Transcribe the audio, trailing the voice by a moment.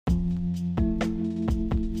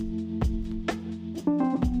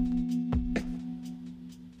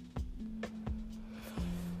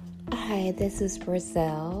Hi, this is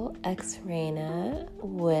Brazil, Xraina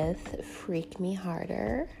with Freak Me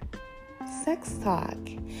Harder Sex Talk.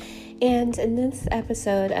 And in this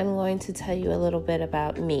episode, I'm going to tell you a little bit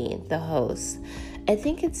about me, the host. I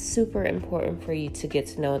think it's super important for you to get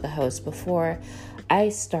to know the host before I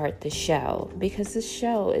start the show, because the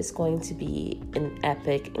show is going to be an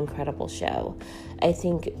epic, incredible show. I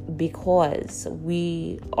think because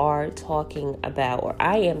we are talking about, or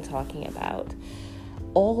I am talking about,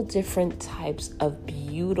 all different types of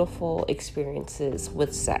beautiful experiences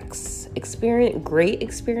with sex. Great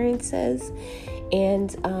experiences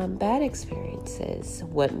and bad experiences.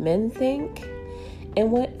 What men think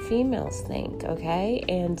and what females think, okay?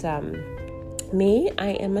 And me, I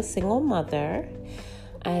am a single mother.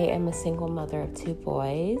 I am a single mother of 2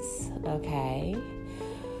 boys, okay?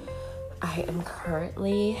 I am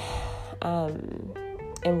currently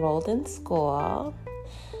enrolled in school.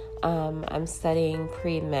 I'm studying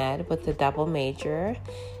pre-med with a double major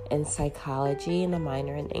in psychology and a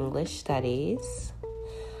minor in English studies.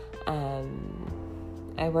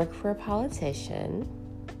 I work for a politician.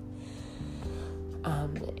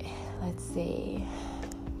 Let's see.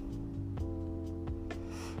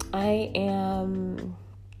 I am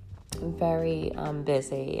very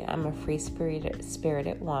busy. I'm a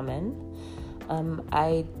free-spirited woman.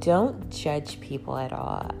 I don't judge people at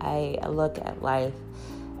all. I look at life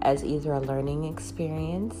as either a learning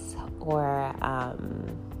experience or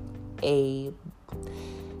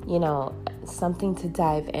something to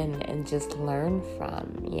dive in and just learn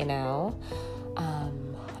from,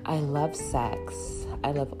 I love sex.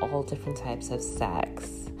 I love all different types of sex.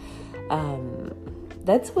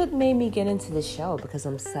 That's what made me get into the show, because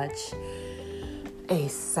I'm such a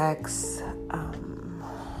sex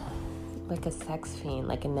fiend,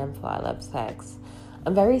 like a nympho. I love sex.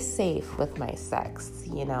 I'm very safe with my sex.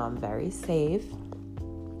 I'm very safe.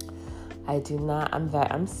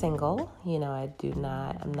 I'm single.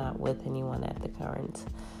 I'm not with anyone at the current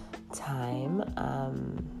time.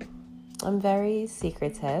 I'm very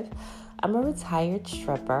secretive. I'm a retired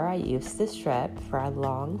stripper. I used to strip for a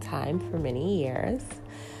long time, for many years.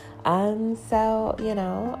 I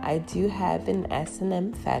do have an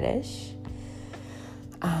S&M fetish.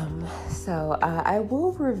 I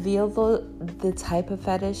will reveal the type of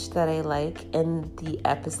fetish that I like in the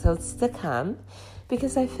episodes to come,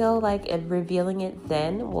 because I feel like revealing it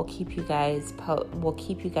then will keep you guys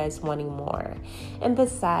wanting more. And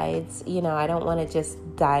besides, I don't want to just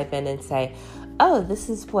dive in and say, oh, this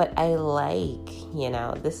is what I like.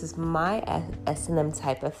 This is my S&M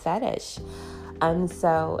type of fetish.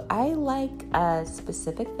 So I like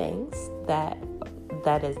specific things that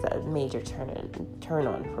is a major turn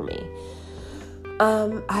on for me.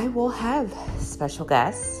 I will have special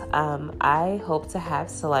guests. I hope to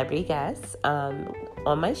have celebrity guests on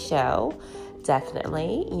my show,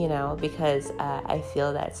 definitely, because I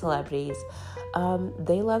feel that celebrities,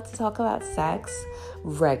 they love to talk about sex.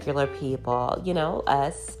 Regular people,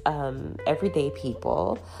 us, everyday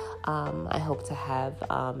people. I hope to have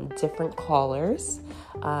different callers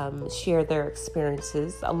share their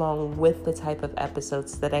experiences along with the type of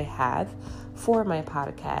episodes that I have for my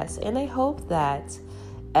podcast. And I hope that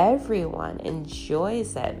everyone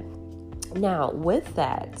enjoys it. Now, with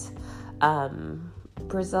that,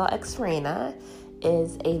 Brazil Xraina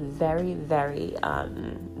is a very, very,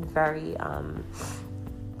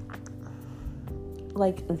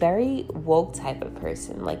 very woke type of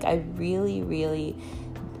person. I really, really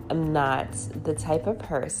am not the type of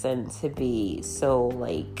person to be so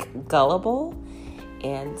gullible,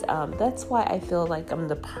 and that's why I feel like I'm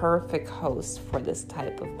the perfect host for this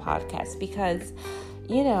type of podcast, because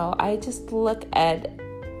I just look at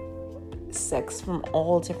sex from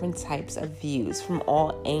all different types of views, from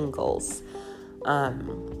all angles.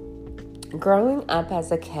 Growing up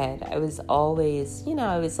as a kid, I was always,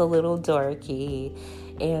 I was a little dorky,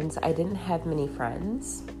 and I didn't have many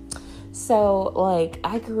friends. So,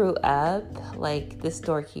 I grew up this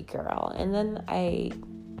dorky girl, and then I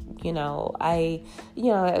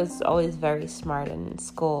was always very smart in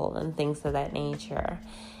school and things of that nature.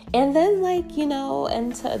 And then,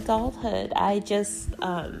 into adulthood, I just,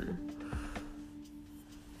 I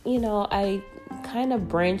kind of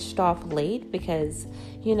branched off late because,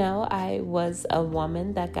 I was a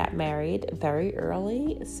woman that got married very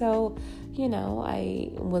early. So,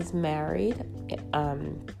 I was married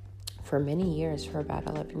for many years, for about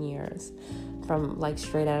 11 years, from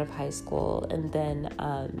straight out of high school. And then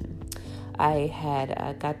I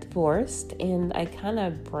had got divorced, and I kind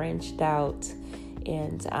of branched out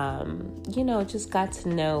and, just got to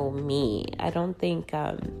know me. I don't think,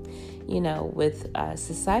 with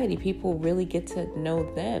society, people really get to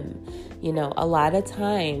know them. A lot of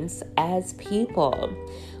times as people,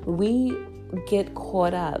 we get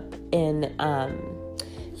caught up in,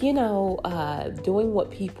 doing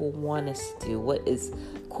what people want us to do, what is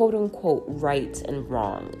quote unquote right and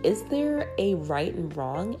wrong. Is there a right and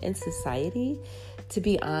wrong in society? To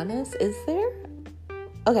be honest, is there?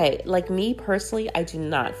 Okay, like me personally, I do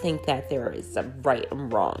not think that there is a right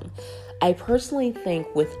and wrong. I personally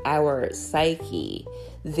think with our psyche,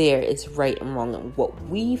 there is right and wrong and what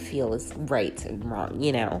we feel is right and wrong,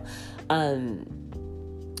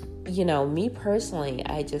 me personally,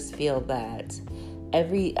 I just feel that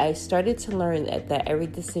I started to learn that every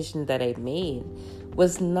decision that I made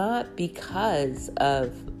was not because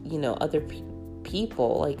of, other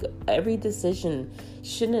people. Like, every decision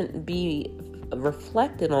shouldn't be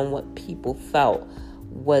reflected on what people felt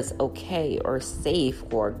was okay or safe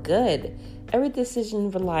or good. Every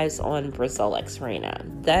decision relies on Brazil Xraina.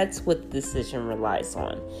 That's what decision relies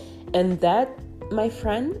on. And that, my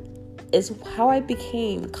friend, is how I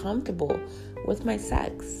became comfortable with my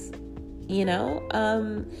sex.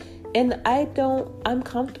 And I'm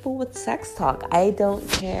comfortable with sex talk. I don't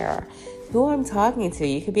care who I'm talking to.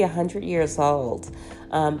 You could be 100 years old.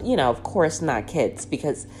 Of course not kids,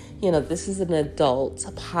 because, this is an adult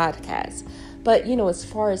podcast. But, as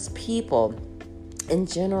far as people in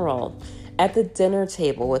general, at the dinner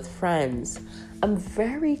table with friends, I'm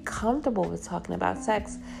very comfortable with talking about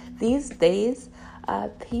sex. These days,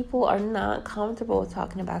 people are not comfortable with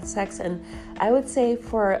talking about sex. And I would say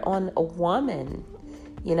on a woman,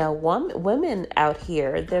 women out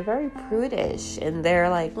here, they're very prudish and they're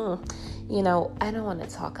like, I don't want to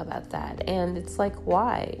talk about that. And it's like,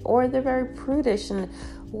 why? Or they're very prudish in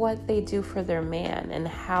what they do for their man and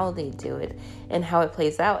how they do it and how it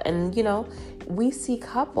plays out. And, we see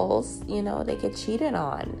couples, they get cheated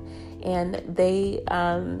on and they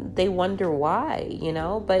wonder why,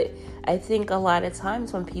 but I think a lot of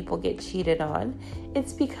times when people get cheated on,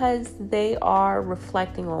 it's because they are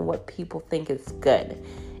reflecting on what people think is good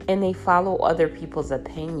and they follow other people's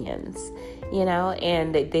opinions,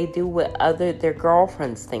 and they do what their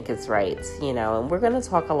girlfriends think is right, and we're going to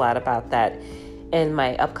talk a lot about that in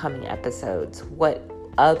my upcoming episodes. What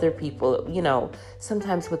other people,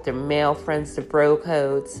 sometimes with their male friends, the bro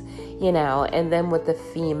codes, and then with the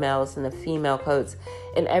females and the female codes,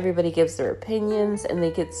 and everybody gives their opinions and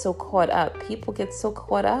they get so caught up. People get so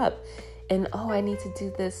caught up and, I need to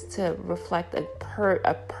do this to reflect a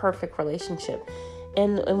perfect relationship.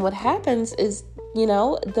 And what happens is,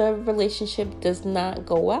 the relationship does not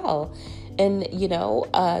go well. And,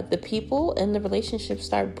 the people in the relationship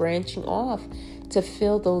start branching off to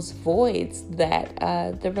fill those voids that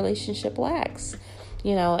the relationship lacks,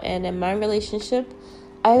 and in my relationship,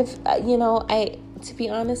 to be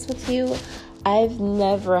honest with you, I've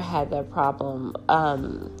never had that problem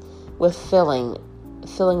with filling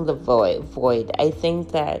the void. I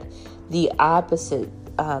think that the opposite,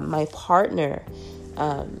 my partner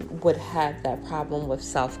would have that problem with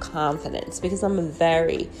self-confidence, because I'm a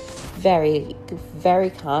very, very, very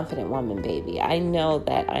confident woman, baby. I know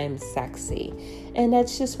that I'm sexy, and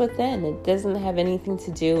that's just within. It doesn't have anything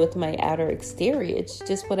to do with my outer exterior. It's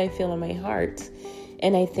just what I feel in my heart.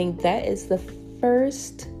 And I think that is the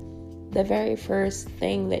very first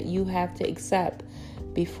thing that you have to accept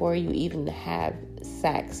before you even have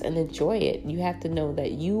sex and enjoy it. You have to know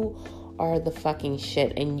that you are the fucking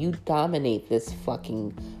shit and you dominate this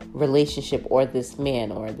fucking relationship or this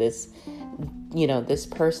man or this, this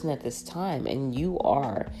person at this time, and you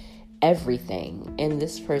are everything, and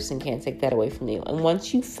this person can't take that away from you. And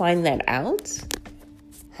once you find that out,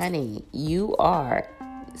 honey, you are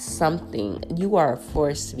something. You are a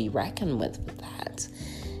force to be reckoned with that,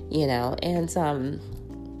 and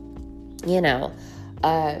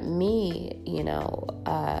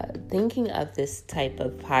thinking of this type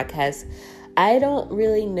of podcast, I don't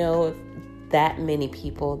really know if that many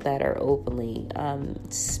people that are openly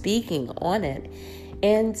speaking on it,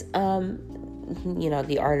 and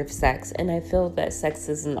the art of sex. And I feel that sex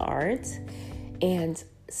is an art, and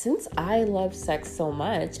since I love sex so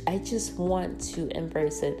much, I just want to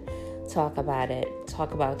embrace it, talk about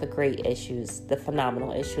the great issues, the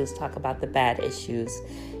phenomenal issues, talk about the bad issues,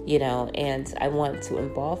 and I want to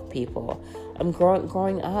involve people. I'm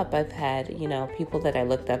growing up, I've had, people that I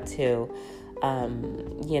looked up to,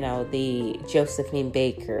 the Josephine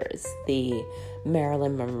Bakers, the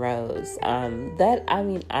Marilyn Monroes,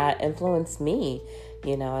 that influenced me.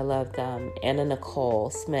 I loved Anna Nicole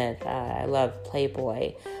Smith. I loved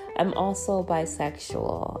Playboy. I'm also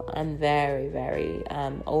bisexual. I'm very, very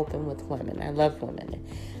open with women. I love women.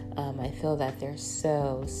 I feel that they're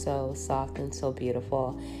so, so soft and so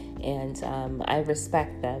beautiful, and I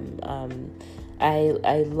respect them.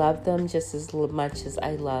 I love them just as much as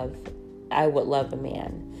I would love a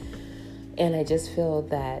man. And I just feel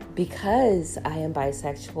that because I am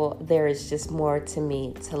bisexual, there is just more to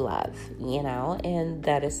me to love, and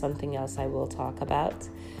that is something else I will talk about.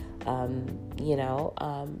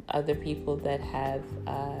 Other people that have,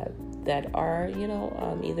 that are,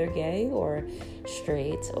 either gay or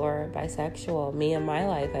straight or bisexual. Me in my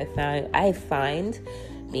life, I find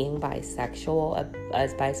being bisexual,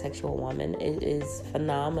 as bisexual woman, is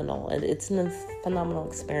phenomenal. And it's a phenomenal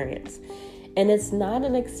experience. And it's not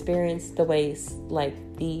an experience the way like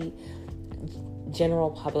the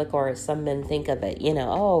general public or some men think of it.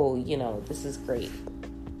 This is great.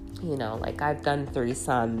 Like I've done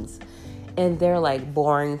threesomes, and they're like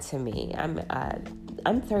boring to me.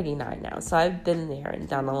 I'm 39 now, so I've been there and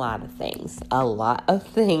done a lot of things,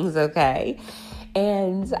 okay?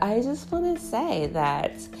 And I just want to say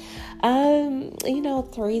that,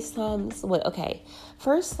 threesomes, okay,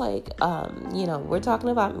 first, we're talking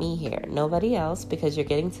about me here, nobody else, because you're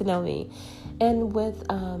getting to know me. And with,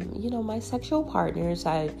 my sexual partners,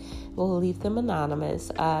 I will leave them anonymous.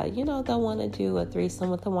 They'll want to do a threesome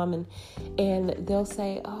with a woman, and they'll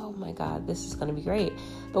say, oh my God, this is going to be great.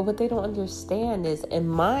 But what they don't understand is, in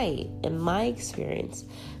my experience,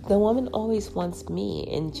 the woman always wants me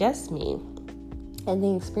and just me. And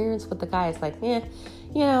the experience with the guy is like,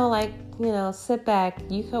 sit back,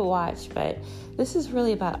 you could watch. But this is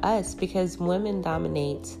really about us, because women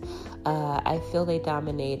dominate. I feel they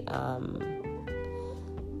dominate.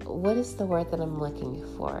 What is the word that I'm looking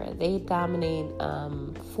for? They dominate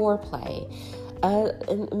foreplay.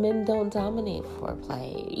 And men don't dominate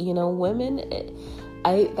foreplay. Women,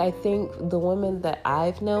 I think the women that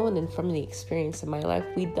I've known and from the experience of my life,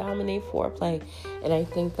 we dominate foreplay. And I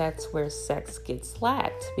think that's where sex gets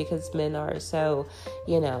lacked, because men are so,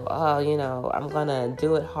 I'm going to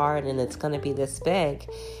do it hard and it's going to be this big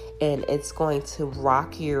and it's going to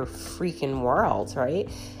rock your freaking world, right?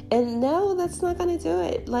 And no, that's not going to do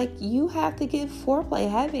it. Like, you have to give foreplay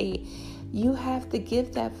heavy. You have to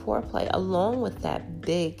give that foreplay along with that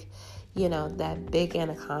big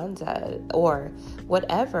anaconda or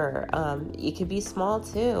whatever. It could be small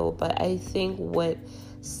too, but I think what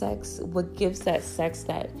gives that sex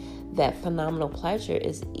that phenomenal pleasure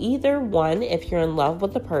is either one, if you're in love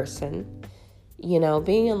with the person,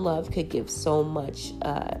 being in love could give so much,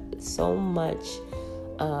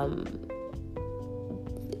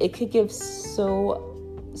 it could give so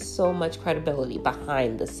much credibility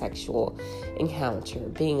behind the sexual encounter,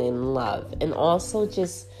 being in love, and also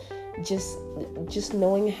just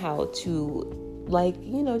knowing how to,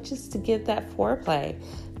 just to give that foreplay,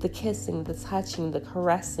 the kissing, the touching, the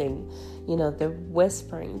caressing, the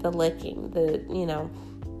whispering, the licking, the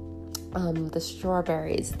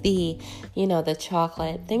strawberries, the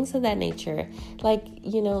chocolate, things of that nature,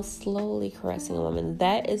 slowly caressing a woman.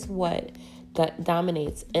 That is what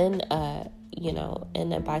dominates in a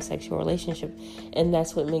bisexual relationship. And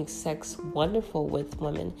that's what makes sex wonderful with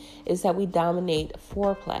women, is that we dominate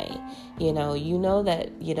foreplay.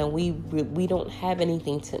 That, we don't have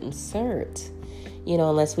anything to insert,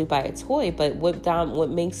 unless we buy a toy. But what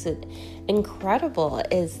makes it incredible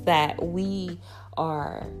is that we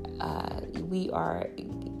are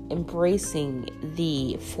embracing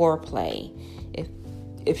the foreplay,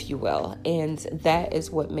 if you will. And that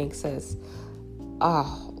is what makes us,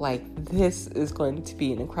 this is going to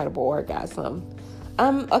be an incredible orgasm.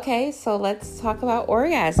 Okay, so let's talk about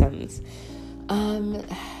orgasms.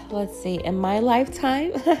 Let's see, in my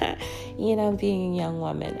lifetime, being a young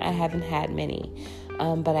woman, I haven't had many.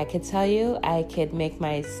 But I could tell you, I could make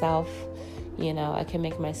myself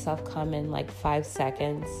come in 5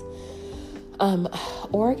 seconds.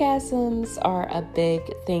 Orgasms are a big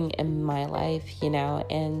thing in my life,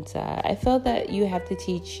 and I feel that you have to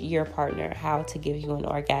teach your partner how to give you an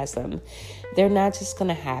orgasm. They're not just going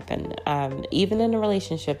to happen. Even in a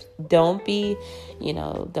relationship, don't be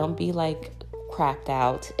crapped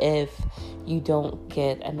out if you don't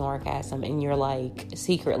get an orgasm and you're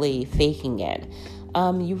secretly faking it.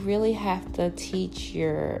 You really have to teach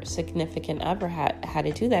your significant other how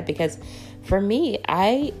to do that, because for me,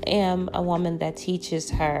 I am a woman that teaches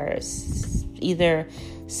her either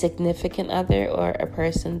significant other or a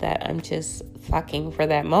person that I'm just fucking for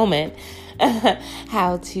that moment,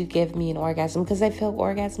 how to give me an orgasm, because I feel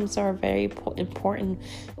orgasms are very important.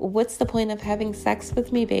 What's the point of having sex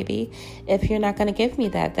with me, baby, if you're not going to give me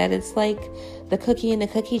that? That is like the cookie in the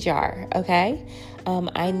cookie jar, okay?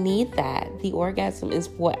 I need that. The orgasm is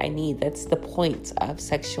what I need. That's the point of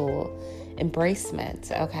sexual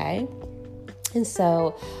embracement, okay? And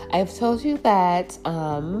so I've told you that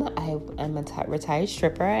I'm a retired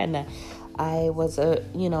stripper, and I was a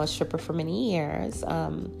stripper for many years.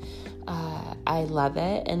 I love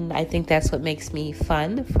it, and I think that's what makes me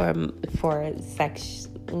fun for sex,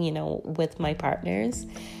 with my partners.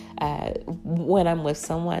 When I'm with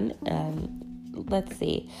someone, let's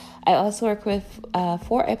see. I also work with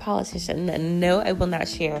for a politician, and no, I will not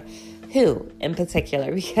share who in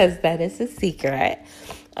particular because that is a secret.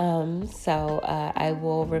 So I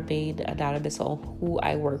will remain anonymous on who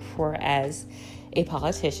I work for as a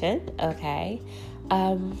politician, okay?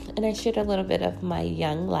 And I shared a little bit of my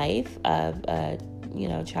young life of,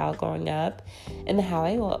 child growing up and how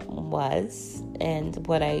I was and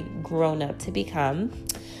what I grown up to become.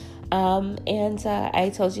 And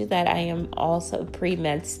I told you that I am also a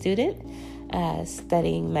pre-med student,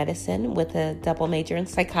 studying medicine with a double major in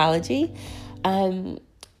psychology.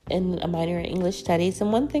 And a minor in English studies.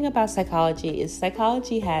 And one thing about psychology is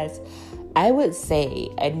psychology has, I would say,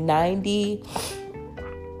 a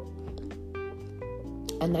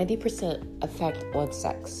 90% effect on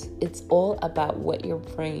sex. It's all about what your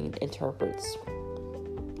brain interprets.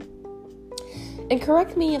 And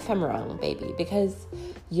correct me if I'm wrong, baby, because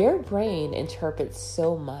your brain interprets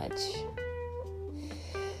so much.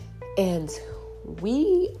 And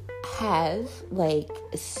we have like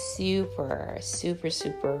super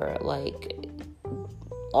like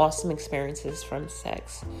awesome experiences from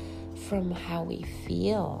sex, from how we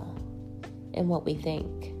feel and what we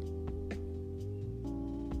think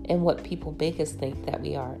and what people make us think that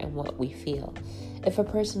we are and what we feel. If a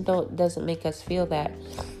person doesn't make us feel that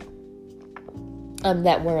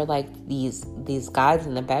that we're like these gods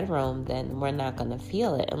in the bedroom, then we're not going to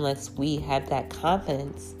feel it unless we have that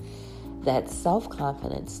confidence, that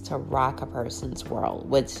self-confidence to rock a person's world,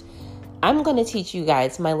 which I'm going to teach you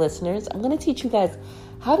guys, my listeners. I'm going to teach you guys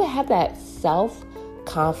how to have that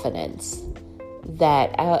self-confidence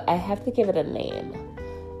that I have to give it a name.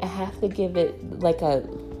 I have to give it like I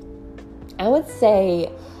would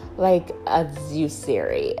say like a Zeus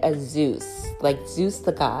theory, like Zeus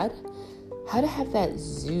the god. How to have that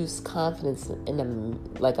Zeus confidence in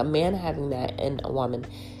like a man having that in a woman,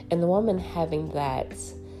 and the woman having that.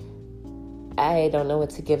 I don't know what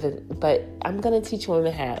to give it, but I'm going to teach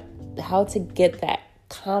women how to get that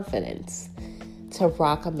confidence to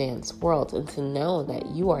rock a man's world and to know that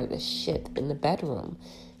you are the shit in the bedroom.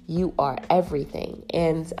 You are everything.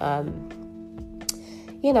 And,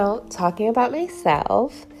 talking about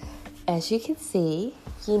myself, as you can see,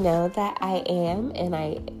 you know that I am and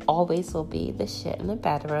I always will be the shit in the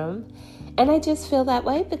bedroom. And I just feel that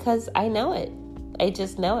way because I know it. I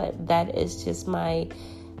just know it. That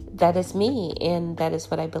is me, and that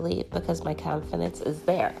is what I believe because my confidence is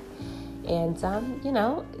there. And,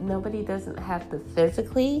 nobody doesn't have to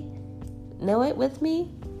physically know it with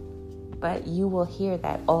me, but you will hear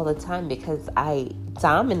that all the time because I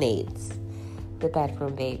dominate the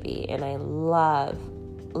bedroom, baby, and I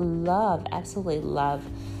absolutely love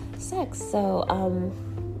sex. So,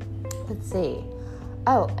 let's see.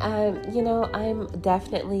 I'm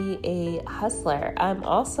definitely a hustler. I'm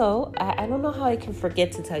also, I don't know how I can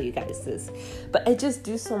forget to tell you guys this, but I just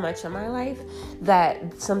do so much in my life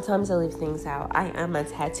that sometimes I leave things out. I am a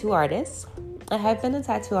tattoo artist. I have been a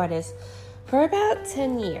tattoo artist for about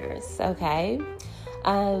 10 years, okay?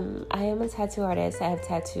 I am a tattoo artist. I have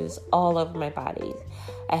tattoos all over my body.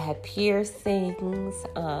 I have piercings.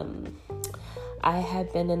 I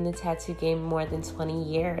have been in the tattoo game more than 20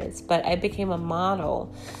 years, but I became a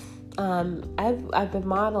model. I've been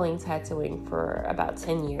modeling tattooing for about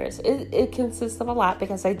 10 years. It consists of a lot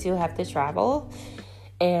because I do have to travel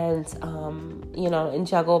and, and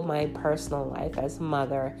juggle my personal life as a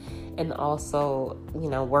mother and also,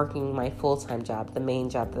 working my full-time job, the main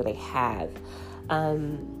job that I have.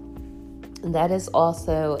 That is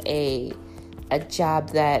also a job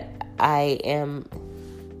that I am,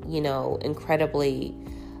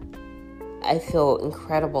 I feel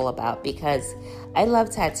incredible about because I love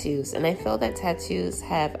tattoos and I feel that tattoos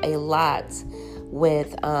have a lot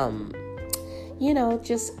with,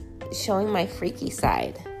 just showing my freaky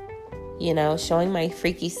side,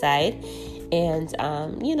 And,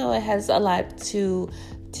 it has a lot to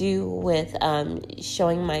do with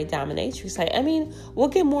showing my dominatrix side. I mean, we'll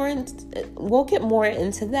get more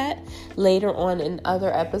into that later on in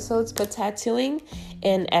other episodes. But tattooing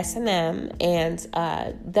and S&M and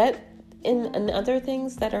that and other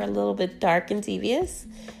things that are a little bit dark and devious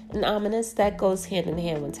and ominous, that goes hand in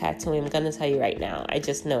hand with tattooing. I'm gonna tell you right now. I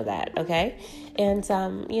just know that, okay? And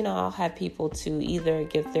I'll have people to either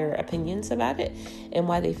give their opinions about it and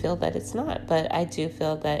why they feel that it's not. But I do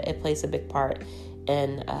feel that it plays a big part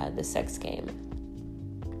in the sex game.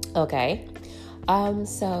 Okay.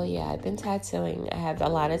 So yeah, I've been tattooing. I have a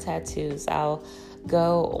lot of tattoos. I'll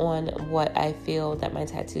go on what I feel that my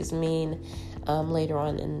tattoos mean later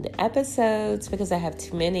on in the episodes because I have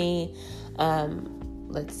too many.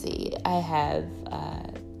 Let's see. I have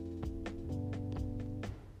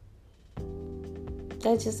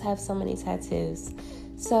I just have so many tattoos.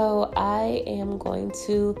 So I am going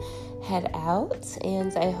to head out,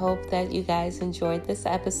 and I hope that you guys enjoyed this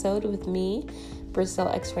episode with me, Brazil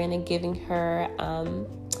Xraina, giving her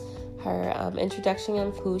introduction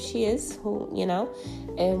of who she is,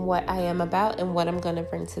 and what I am about and what I'm going to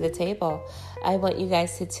bring to the table. I want you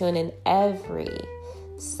guys to tune in every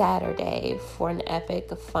Saturday for an epic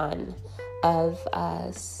fun of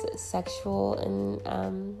sexual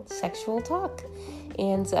talk,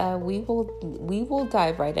 and we will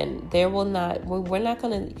dive right in. We're not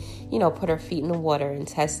going to put our feet in the water and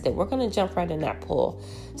test it. We're going to jump right in that pool.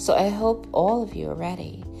 So I hope all of you are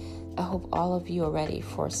ready. I hope all of you are ready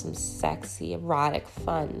for some sexy erotic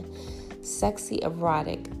fun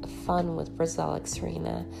with Brazil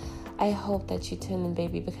Xraina. I hope that you tune in,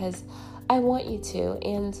 baby, because I want you to,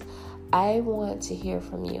 and I want to hear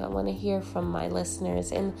from you. I want to hear from my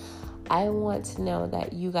listeners, and I want to know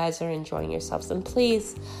that you guys are enjoying yourselves. And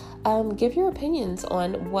please give your opinions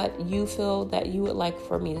on what you feel that you would like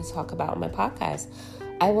for me to talk about on my podcast.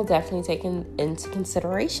 I will definitely take into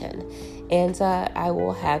consideration, and I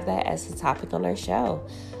will have that as a topic on our show.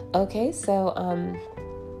 Okay, so I'm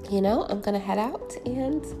gonna head out,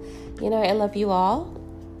 and I love you all,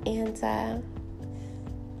 and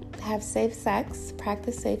have safe sex,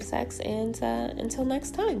 practice safe sex, and until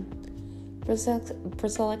next time, Brazil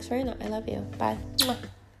Xraina, I love you. Bye. Mwah.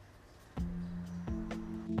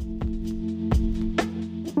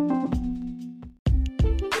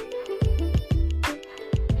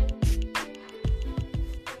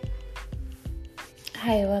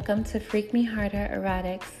 Hi, welcome to Freak Me Harder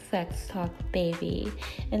Erotic Sex Talk, baby.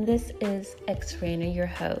 And this is Xraina, your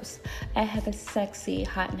host. I have a sexy,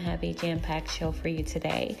 hot and heavy, jam-packed show for you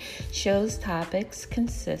today. Show's topics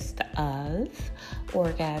consist of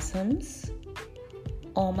orgasms,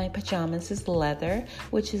 All My Pajamas is Leather,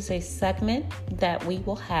 which is a segment that we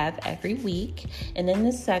will have every week. And in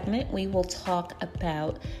this segment, we will talk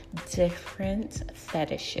about different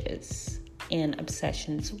fetishes and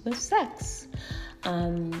obsessions with sex.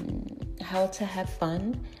 How to have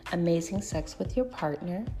fun, amazing sex with your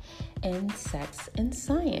partner, and sex and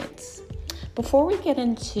science. Before we get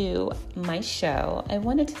into my show, I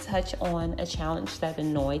wanted to touch on a challenge that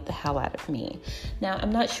annoyed the hell out of me. Now,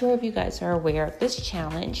 I'm not sure if you guys are aware of this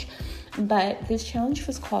challenge, but this challenge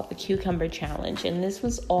was called the Cucumber Challenge, and this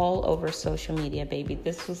was all over social media, baby.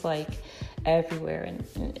 This was like everywhere, and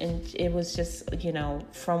it was just,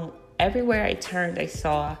 from everywhere I turned, I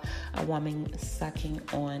saw a woman sucking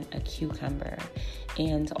on a cucumber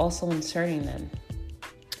and also inserting them.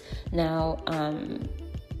 Now,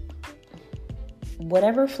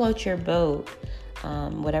 whatever floats your boat,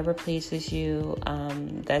 whatever pleases you,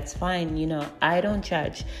 that's fine. I don't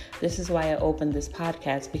judge. This is why I opened this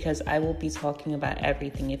podcast, because I will be talking about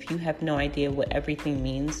everything. If you have no idea what everything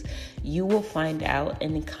means, you will find out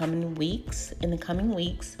in the coming weeks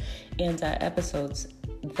and episodes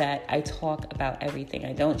that I talk about everything.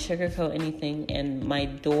 I don't sugarcoat anything, and my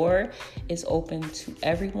door is open to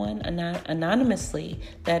everyone anonymously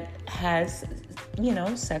that has,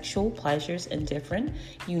 sexual pleasures and different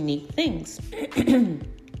unique things.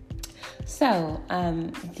 So,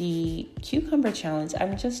 the Cucumber Challenge,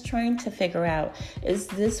 I'm just trying to figure out, is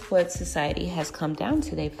this what society has come down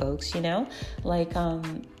today, folks?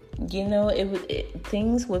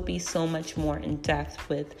 Things would be so much more in depth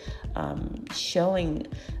with showing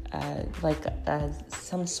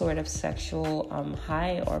some sort of sexual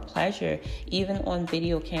high or pleasure, even on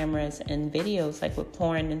video cameras and videos, like with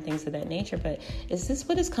porn and things of that nature. But is this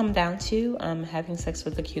what it's come down to, having sex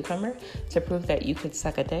with a cucumber to prove that you could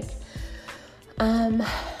suck a dick?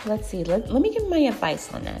 Let's see. Let me give my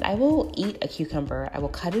advice on that. I will eat a cucumber. I will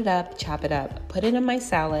cut it up, chop it up, put it in my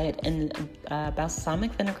salad and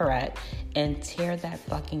balsamic vinaigrette, and tear that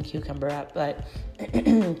fucking cucumber up. But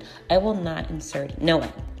I will not insert it. No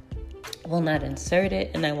way. will not insert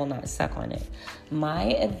it, and I will not suck on it. My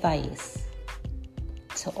advice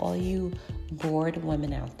to all you bored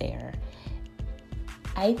women out there,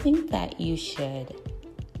 I think that you should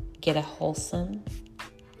get a wholesome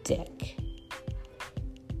dick.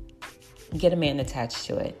 Get a man attached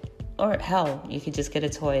to it. Or hell, you could just get a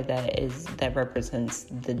toy that represents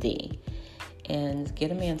the D. And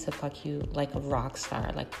get a man to fuck you like a rock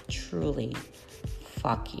star, like truly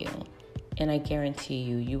fuck you. And I guarantee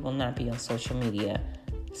you, you will not be on social media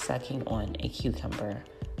sucking on a cucumber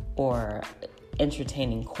or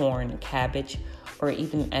entertaining corn, cabbage, or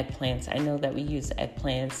even eggplants. I know that we use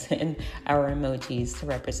eggplants in our emojis to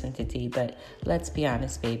represent the D, but let's be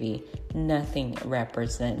honest, baby, nothing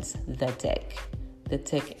represents the dick. The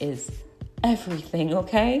dick is everything,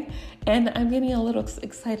 okay? And I'm getting a little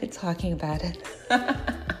excited talking about it.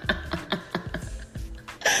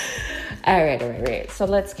 All right. So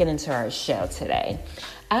let's get into our show today.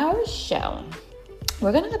 Our show,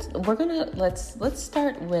 let's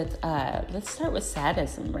start with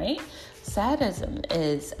sadism, right? Sadism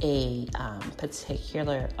is a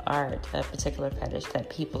particular art, a particular fetish that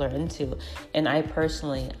people are into, and I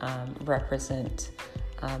personally represent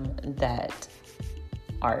that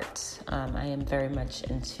art. I am very much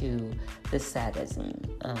into the sadism,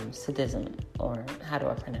 or how do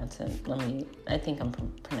I pronounce it? I think I'm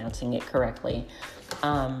pronouncing it correctly.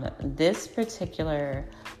 This particular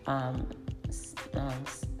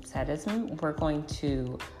sadism, we're going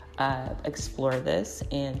to explore this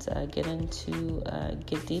and get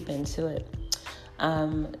deep into it.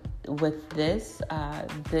 With this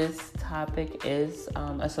topic is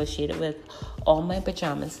associated with All My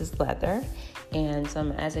Pajamas is Leather. And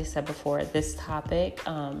as I said before, this topic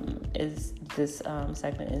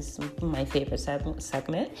segment is my favorite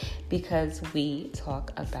segment because we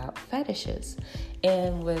talk about fetishes.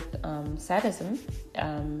 And with sadism,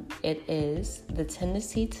 it is the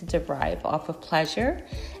tendency to derive off of pleasure,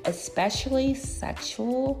 especially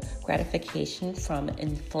sexual gratification from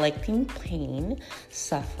inflicting pain,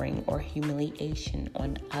 suffering, or humiliation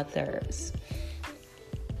on others.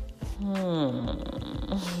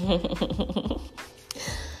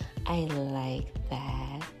 I like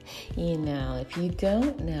that. You know, if you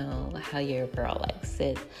don't know how your girl likes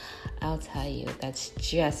it, I'll tell you, that's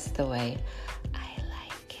just the way I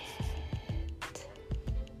like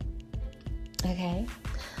it. Okay?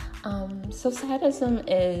 So sadism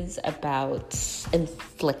is about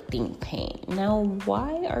inflicting pain. Now,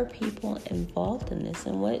 why are people involved in this,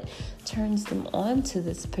 and what turns them on to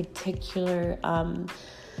this particular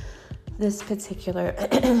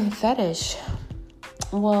fetish?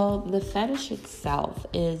 Well, the fetish itself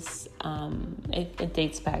is it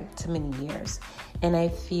dates back to many years, and I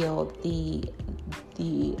feel the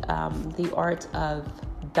art of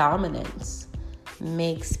dominance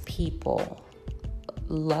makes people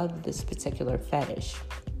love this particular fetish.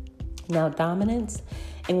 Now, dominance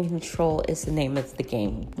and control is the name of the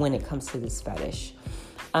game when it comes to this fetish.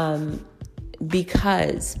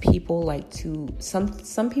 Because people like to,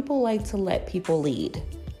 some people like to let people lead,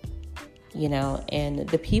 you know, and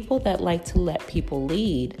the people that like to let people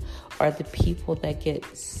lead are the people that get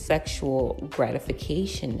sexual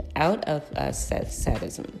gratification out of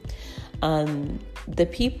sadism. The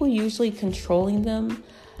people usually controlling them,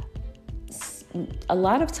 a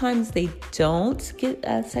lot of times they don't get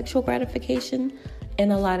sexual gratification,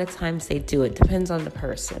 and a lot of times they do. It depends on the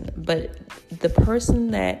person, but the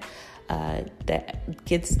person that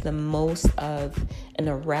gets the most of an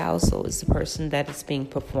arousal is the person that is being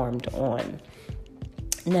performed on.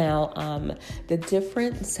 Now, the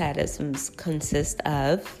different sadisms consist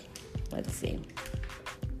of,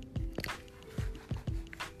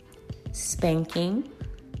 spanking,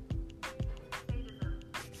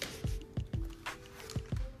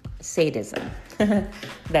 sadism.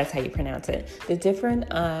 That's how you pronounce it. The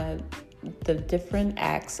different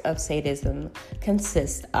acts of sadism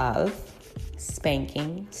consist of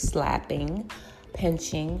spanking, slapping,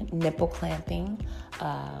 pinching, nipple clamping,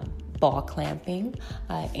 ball clamping,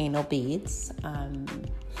 anal beads,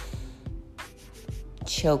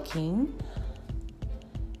 choking,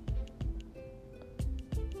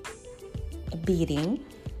 beating,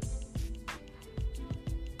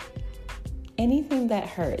 anything that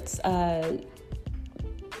hurts,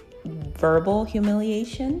 verbal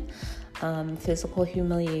humiliation, physical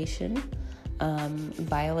humiliation,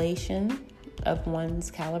 violation of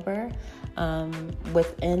one's caliber.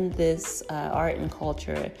 Within this art and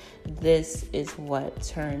culture, this is what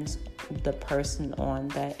turns the person on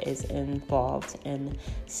that is involved in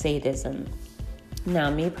sadism.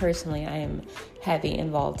 Now, me personally, I am heavy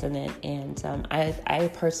involved in it, and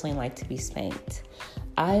I personally like to be spanked.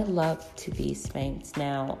 I love to be spanked.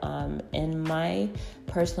 Now, in my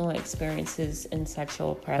personal experiences in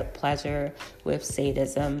sexual pleasure with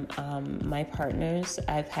sadism, my partners,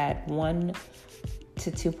 I've had 1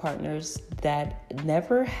 to 2 partners that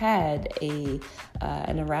never had an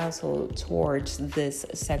arousal towards this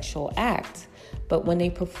sexual act. But when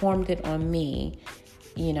they performed it on me,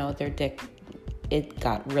 their dick, it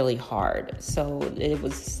got really hard. So it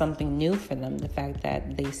was something new for them, the fact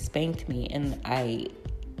that they spanked me and I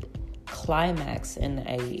climaxed and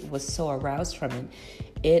I was so aroused from it.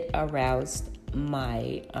 It aroused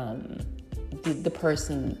my the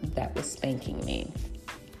person that was spanking me.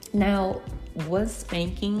 Now, was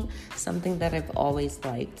spanking something that I've always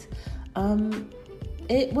liked?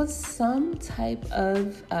 It was some type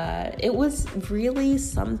of it was really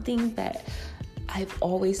something that I've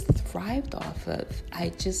always thrived off of. I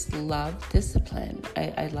just love discipline.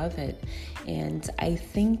 I love it. And I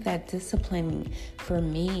think that discipline for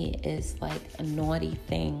me is like a naughty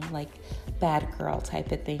thing, like bad girl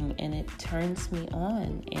type of thing. And it turns me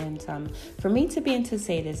on. And for me to be into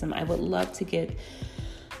sadism, I would love to get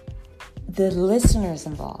the listeners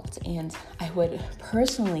involved, and I would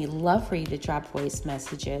personally love for you to drop voice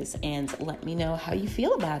messages and let me know how you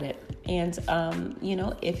feel about it. And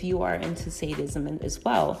if you are into sadism as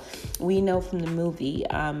well, we know from the movie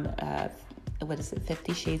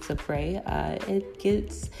 50 Shades of Grey, it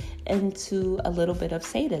gets into a little bit of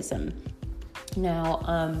sadism.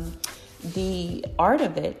 Now, the art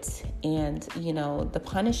of it and, the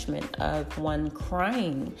punishment of one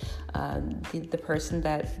crying, the person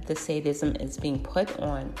that the sadism is being put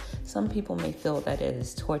on, some people may feel that it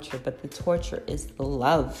is torture, but the torture is the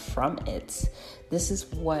love from it. This is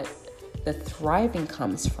what the thriving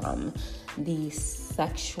comes from, the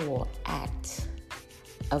sexual act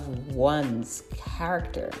of one's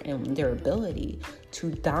character and their ability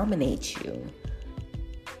to dominate you.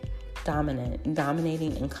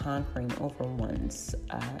 Dominating and conquering over one's,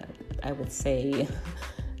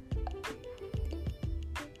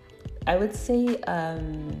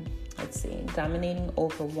 dominating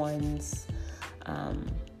over one's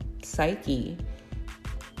psyche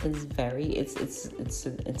is it's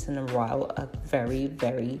a very,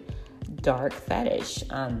 very dark fetish,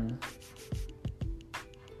 and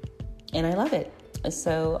I love it.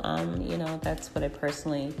 So that's what I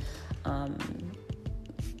personally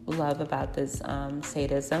love about this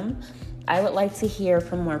sadism. I would like to hear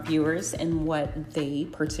from our viewers and what they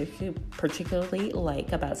particularly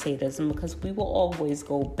like about sadism, because we will always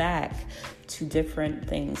go back to different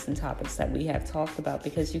things and topics that we have talked about,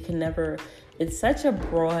 because you can never, it's such a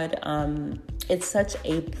broad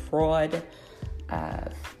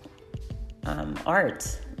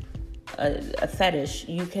art, a fetish.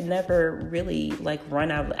 You can never really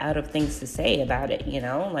run out of things to say about it,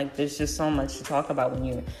 there's just so much to talk about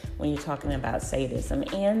when you're talking about sadism.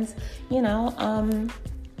 And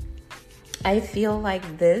I feel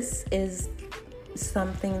like this is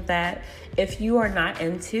something that if you are not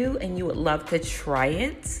into and you would love to try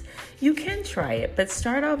it, you can try it, but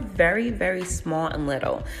start off very, very small and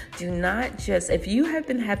little. Do not just, if you have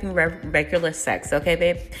been having regular sex, okay,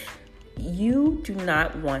 babe, you do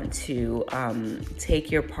not want to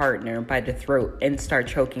take your partner by the throat and start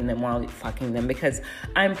choking them while fucking them, because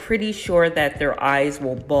I'm pretty sure that their eyes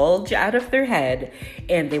will bulge out of their head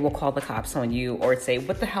and they will call the cops on you or say,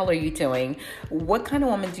 what the hell are you doing? What kind of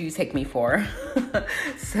woman do you take me for?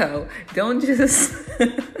 So don't just...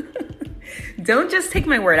 Don't just take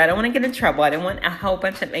my word. I don't want to get in trouble. I don't want a whole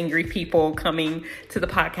bunch of angry people coming to the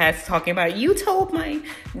podcast talking about, you told my...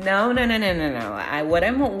 No. What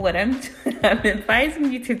I'm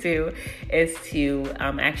advising you to do is to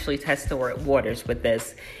actually test the waters with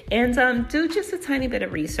this, and do just a tiny bit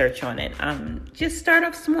of research on it. Just start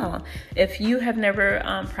off small. If you have never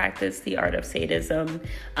practiced the art of sadism,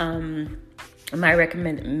 my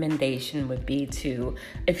recommendation would be to,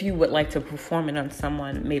 if you would like to perform it on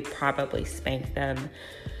someone, maybe probably spank them.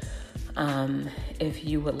 If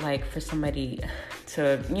you would like for somebody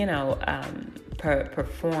to,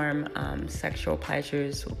 perform sexual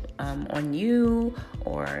pleasures on you,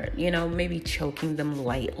 or maybe choking them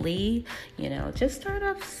lightly, just start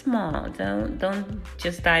off small. Don't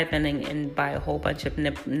just dive in and buy a whole bunch of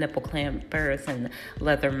nipple clampers and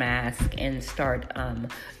leather mask and start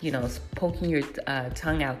poking your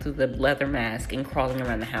tongue out through the leather mask and crawling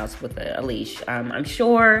around the house with a leash. I'm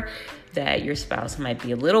sure that your spouse might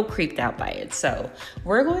be a little creeped out by it. So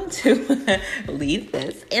we're going to leave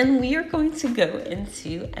this and we are going to go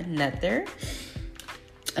into another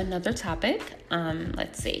topic.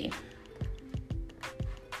 Let's see.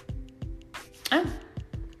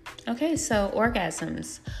 Okay, so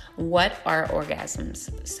orgasms. What are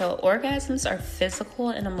orgasms? So orgasms are physical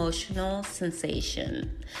and emotional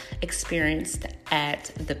sensation experienced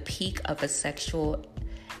at the peak of a sexual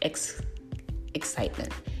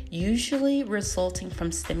excitement, usually resulting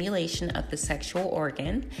from stimulation of the sexual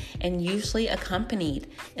organ and usually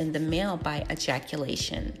accompanied in the male by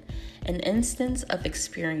ejaculation. An instance of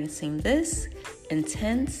experiencing this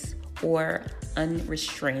intense or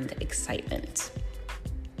unrestrained excitement.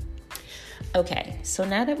 Okay, so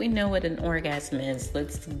now that we know what an orgasm is,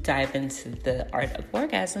 let's dive into the art of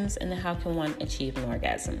orgasms and how can one achieve an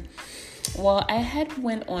orgasm. Well, I had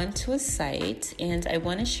went on to a site and I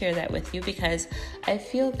want to share that with you because I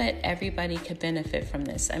feel that everybody could benefit from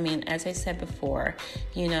this. I mean, as I said before,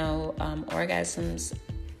 orgasms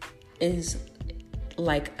is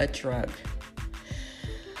like a drug.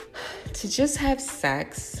 To just have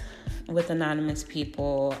sex with anonymous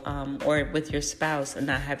people or with your spouse and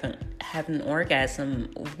not have an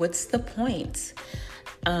orgasm, what's the point?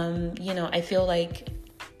 I feel like,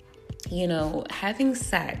 having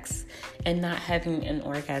sex and not having an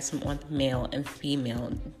orgasm on the male and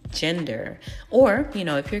female gender, or,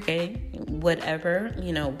 if you're gay, whatever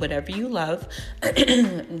you love,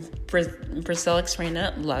 Brazil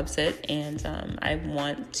Xraina loves it, and I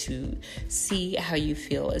want to see how you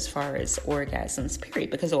feel as far as orgasms,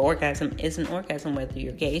 period, because an orgasm is an orgasm, whether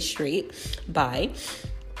you're gay, straight, bi.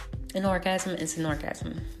 An orgasm is an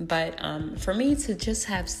orgasm. But for me to just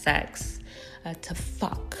have sex, to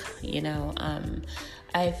fuck,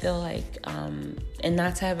 I feel like, and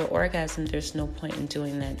not to have an orgasm, there's no point in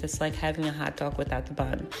doing that. That's like having a hot dog without the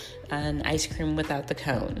bun, an ice cream without the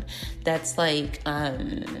cone. That's like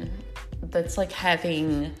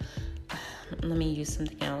having, let me use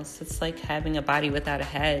something else. It's like having a body without a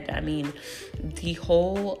head. I mean, the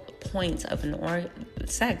whole point of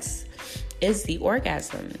sex is the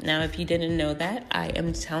orgasm. Now, if you didn't know that, I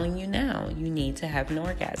am telling you now, you need to have an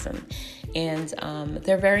orgasm. And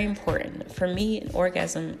they're very important. For me, an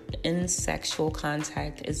orgasm in sexual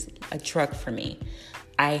contact is a drug for me.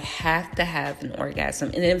 I have to have an orgasm.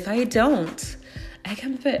 And if I don't,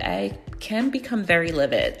 I can become very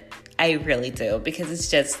livid. I really do. Because it's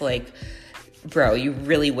just like, bro, you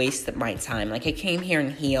really wasted my time. Like, I came here in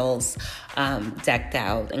heels, decked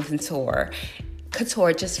out in couture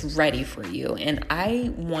just ready for you, and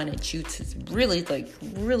I wanted you to really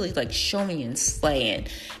show me and slay it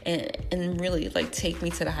and really take me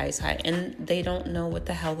to the highest high, and they don't know what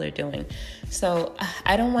the hell they're doing. So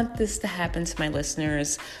I don't want this to happen to my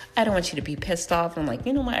listeners. I don't want you to be pissed off and like,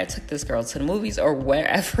 you know what, I took this girl to the movies or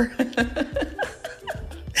wherever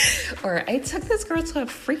or I took this girl to a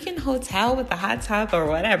freaking hotel with a hot tub or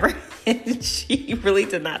whatever and she really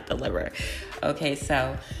did not deliver. Okay,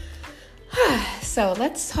 so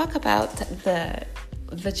let's talk about the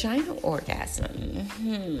vaginal orgasm.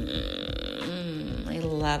 I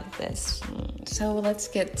love this. So let's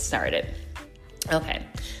get started. Okay,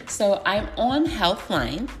 so I'm on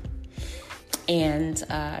Healthline and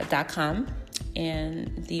 .com,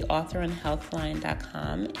 and the author on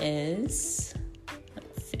Healthline.com is,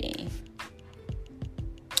 let's see,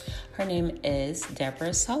 her name is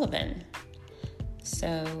Deborah Sullivan.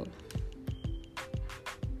 So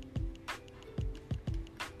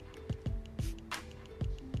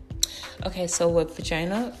okay, so with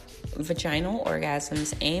vaginal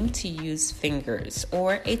orgasms aim to use fingers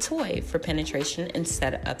or a toy for penetration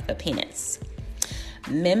instead of the penis.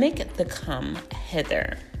 Mimic the come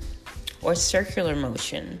hither or circular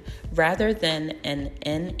motion rather than an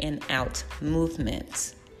in and out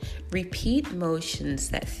movement. Repeat motions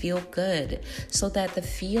that feel good so that the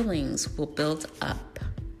feelings will build up.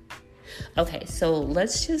 Okay, so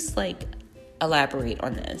let's just elaborate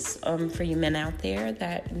on this. For you men out there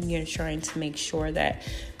that you're trying to make sure that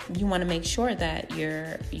you want to make sure that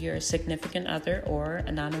your significant other or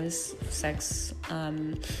anonymous sex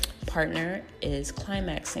partner is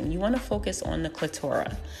climaxing. You want to focus on the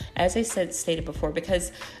clitoris, as I stated before,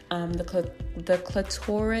 because the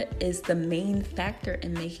clitoris is the main factor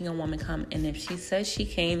in making a woman come. And if she says she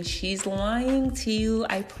came, she's lying to you.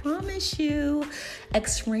 I promise you,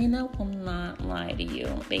 Xraina will not lie to you,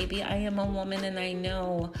 baby. I am a woman, and I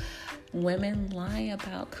know women lie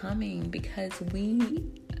about coming because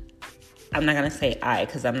I'm not going to say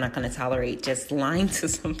because I'm not going to tolerate just lying to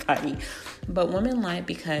somebody. But women lie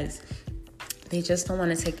because they just don't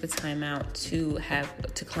want to take the time out to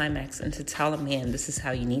climax and to tell a man this is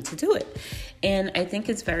how you need to do it. And I think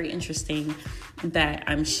it's very interesting that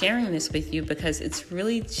I'm sharing this with you because it's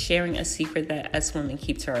really sharing a secret that us women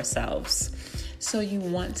keep to ourselves. So you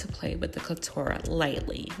want to play with the clitoris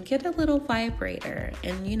lightly. Get a little vibrator,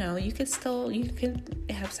 and you can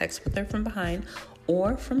have sex with her from behind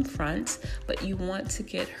or from front, but you want to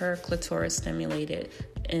get her clitoris stimulated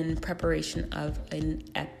in preparation of an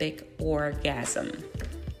epic orgasm.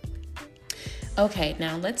 Okay,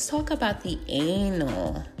 now let's talk about the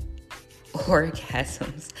anal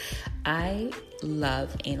orgasms. I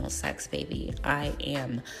love anal sex, baby. I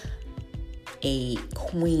am a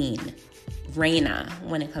queen, Xraina,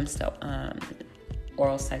 when it comes to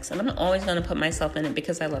oral sex, and I'm always going to put myself in it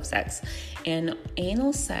because I love sex. And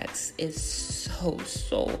anal sex is so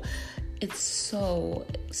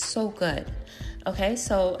good. Okay,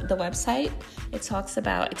 so the website, it talks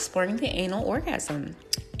about exploring the anal orgasm.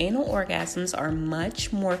 Anal orgasms are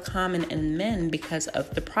much more common in men because of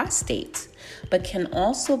the prostate, but can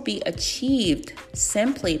also be achieved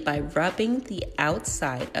simply by rubbing the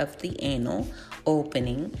outside of the anal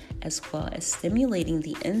opening as well as stimulating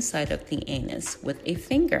the inside of the anus with a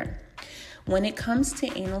finger. When it comes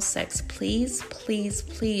to anal sex, please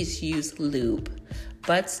use lube.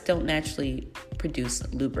 Butts don't naturally produce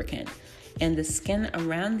lubricant, and the skin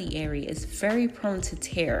around the area is very prone to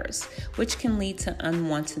tears, which can lead to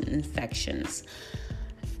unwanted infections.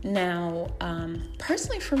 Now,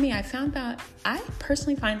 personally for me, I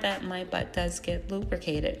personally find that my butt does get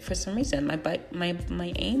lubricated for some reason.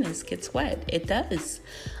 My anus gets wet. It does.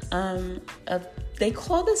 They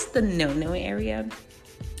call this the no-no area.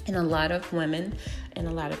 And a lot of women and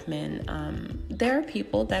a lot of men, there are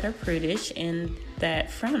people that are prudish and that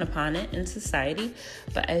frown upon it in society,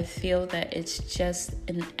 but I feel that it's just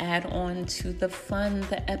an add-on to the fun,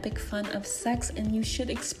 the epic fun of sex, and you should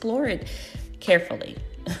explore it carefully.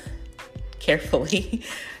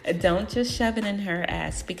 Don't just shove it in her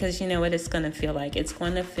ass, because you know what it's going to feel like. It's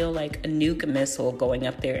going to feel like a nuke missile going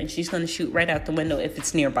up there, and she's going to shoot right out the window if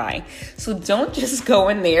it's nearby. So don't just go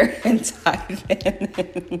in there and dive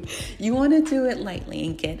in. You want to do it lightly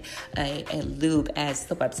and get a lube, as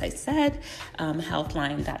the website said,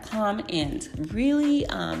 healthline.com, and really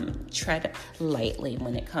tread lightly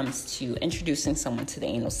when it comes to introducing someone to the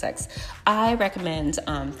anal sex. I recommend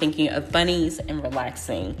thinking of bunnies and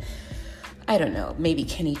relaxing. I don't know, maybe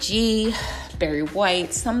Kenny G, Barry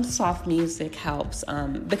White, some soft music helps,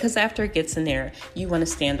 because after it gets in there, you want to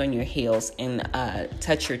stand on your heels and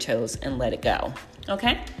touch your toes and let it go,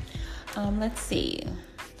 okay? Let's see.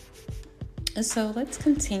 So let's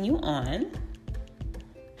continue on.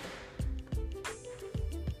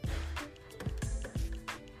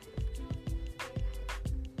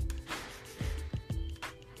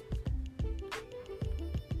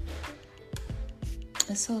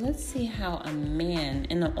 So let's see how a man,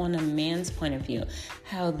 on a man's point of view,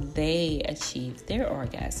 how they achieve their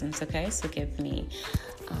orgasms, okay? So give me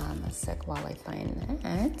a sec while I find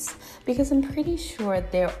that, because I'm pretty sure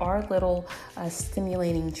there are little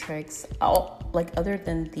stimulating tricks, like other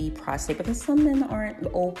than the prostate, because some men aren't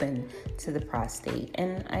open to the prostate,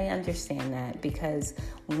 and I understand that because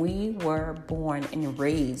we were born and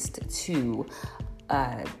raised to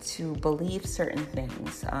believe certain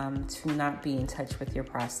things, to not be in touch with your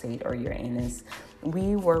prostate or your anus.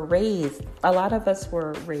 We were raised, a lot of us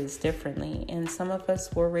were raised differently, and some of us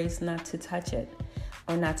were raised not to touch it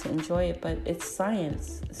or not to enjoy it, but it's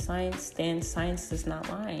science. Science does not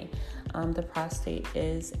lie. The prostate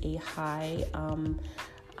is a high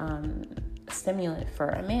stimulant for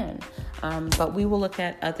a man. But we will look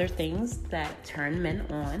at other things that turn men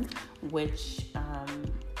on, which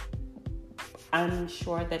I'm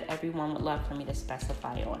sure that everyone would love for me to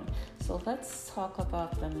specify on. So let's talk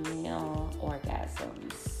about the male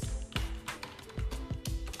orgasms.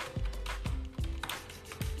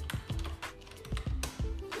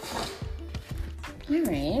 All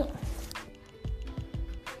right.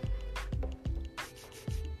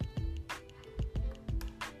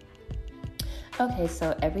 Okay,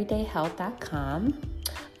 so everydayhealth.com,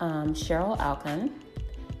 Cheryl Alkin.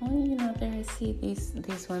 Well, there I see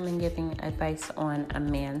these women giving advice on a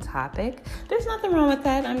man topic. There's nothing wrong with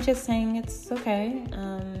that. I'm just saying it's okay.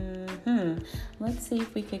 Let's see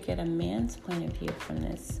if we could get a man's point of view from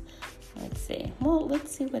this. Let's see. Well,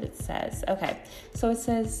 let's see what it says. Okay, so it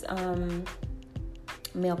says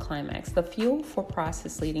male climax. The fuel for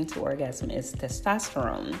process leading to orgasm is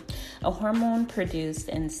testosterone, a hormone produced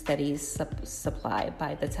in steady supply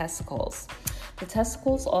by the testicles. The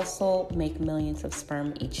testicles also make millions of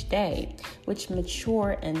sperm each day, which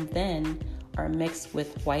mature and then are mixed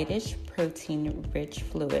with whitish protein-rich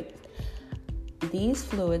fluid. These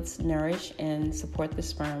fluids nourish and support the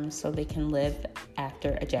sperm so they can live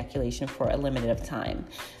after ejaculation for a limited time.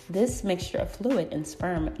 This mixture of fluid and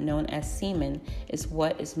sperm, known as semen, is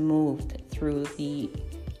what is moved through the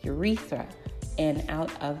urethra and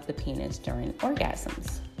out of the penis during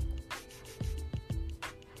orgasms.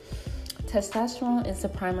 Testosterone is the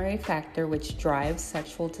primary factor which drives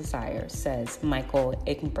sexual desire, says Michael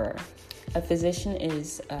Ingber, a physician in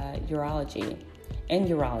urology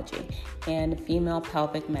and female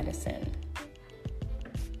pelvic medicine.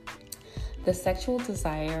 The sexual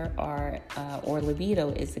desire or libido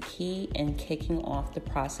is the key in kicking off the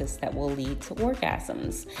process that will lead to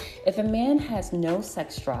orgasms. If a man has no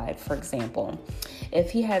sex drive, for example, if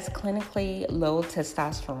he has clinically low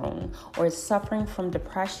testosterone or is suffering from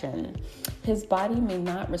depression, his body may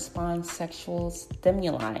not respond to sexual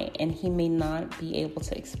stimuli and he may not be able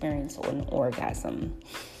to experience an orgasm.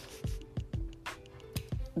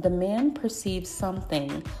 The man perceives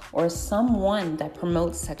something or someone that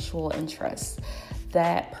promotes sexual interest.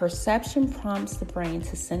 That perception prompts the brain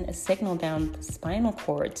to send a signal down the spinal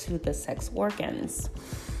cord to the sex organs,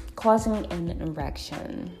 causing an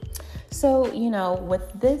erection. So,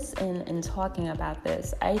 with this and talking about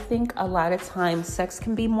this, I think a lot of times sex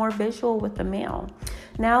can be more visual with the male.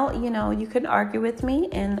 Now, you can argue with me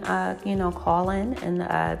and, call in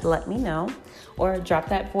and let me know, or drop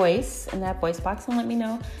that voice in that voice box and let me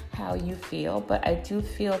know how you feel. But I do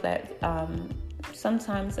feel that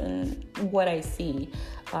sometimes in what I see,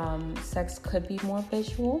 sex could be more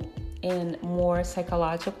visual and more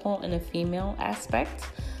psychological in a female aspect.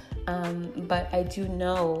 But I do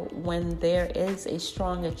know when there is a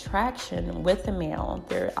strong attraction with a male,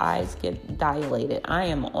 their eyes get dilated. I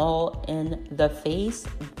am all in the face,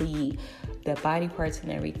 the body parts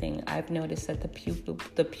and everything. I've noticed that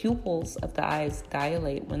the pupils of the eyes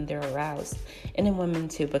dilate when they're aroused, and in women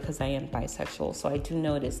too, because I am bisexual. So I do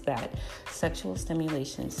notice that sexual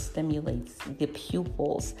stimulation stimulates the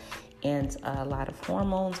pupils, and a lot of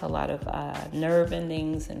hormones, a lot of nerve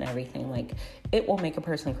endings and everything. Like, it will make a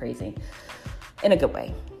person crazy in a good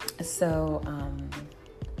way. So,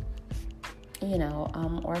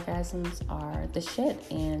 orgasms are the shit.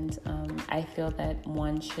 And I feel that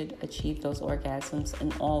one should achieve those orgasms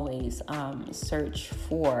and always search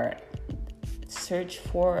for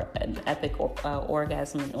an epic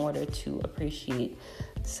orgasm in order to appreciate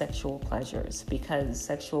sexual pleasures, because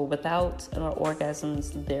without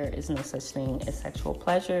orgasms, there is no such thing as sexual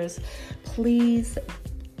pleasures. Please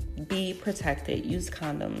be protected. Use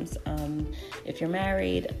condoms. If you're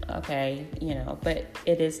married, okay, but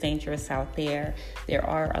it is dangerous out there. There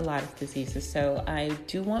are a lot of diseases. So I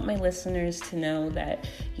do want my listeners to know that,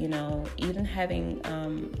 even having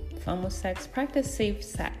fun with sex, practice safe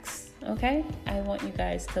sex. Okay? I want you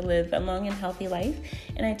guys to live a long and healthy life.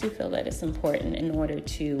 And I do feel that it's important in order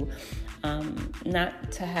to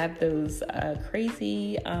not to have those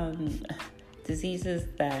crazy diseases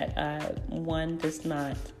that one does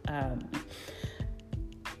not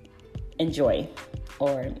enjoy,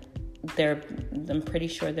 or I'm pretty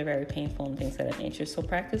sure they're very painful and things of that nature. So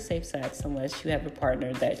practice safe sex unless you have a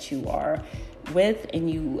partner that you are with and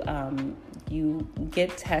you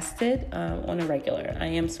get tested on a regular. I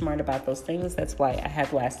am smart about those things. That's why I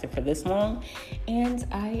have lasted for this long, and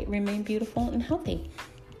I remain beautiful and healthy.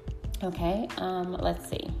 Okay, let's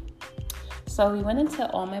see. So we went into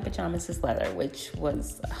All My Pajamas is Leather, which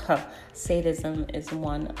was sadism is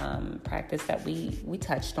one practice that we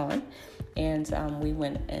touched on, and we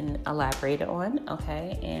went and elaborated on.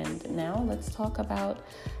 Okay, and now let's talk about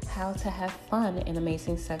how to have fun and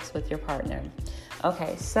amazing sex with your partner.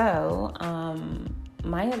 Okay, so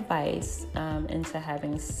my advice into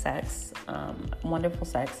having sex, wonderful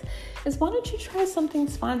sex, is why don't you try something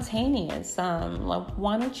spontaneous?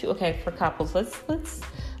 Why don't you? Okay, for couples, let's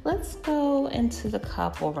go into the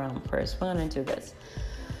couple realm first. We're gonna do this.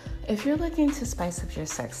 If you're looking to spice up your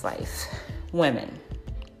sex life, women,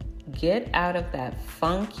 get out of that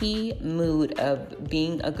funky mood of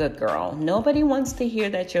being a good girl. Nobody wants to hear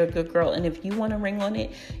that you're a good girl. And if you want a ring on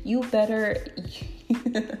it, you better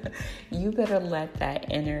let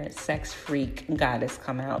that inner sex freak goddess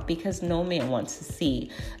come out, because no man wants to see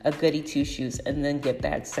a goody two shoes and then get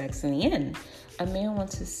bad sex in the end. A man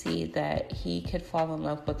wants to see that he could fall in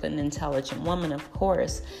love with an intelligent woman, of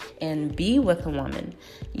course, and be with a woman,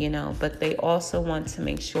 but they also want to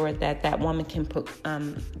make sure that that woman can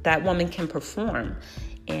perform.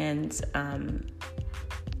 And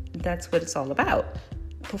that's what it's all about,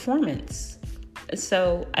 performance.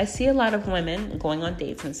 So I see a lot of women going on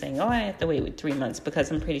dates and saying, I have to wait 3 months, because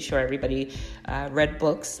I'm pretty sure everybody read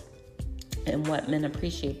books and what men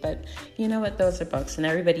appreciate. But you know what? Those are books, and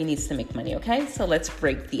everybody needs to make money, okay? So let's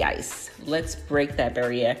break the ice. Let's break that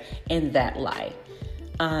barrier and that lie.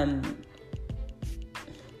 I'm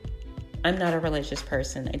not a religious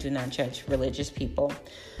person. I do not judge religious people.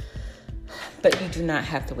 But you do not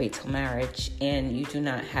have to wait till marriage, and you do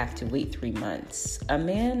not have to wait 3 months. A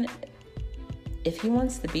man, if he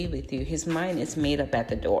wants to be with you, his mind is made up at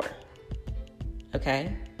the door.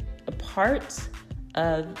 Okay? A part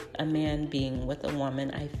of a man being with a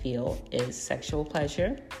woman, I feel, is sexual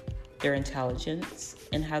pleasure, their intelligence,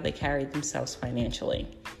 and how they carry themselves financially.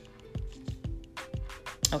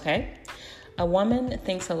 Okay? A woman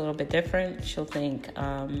thinks a little bit different. She'll think,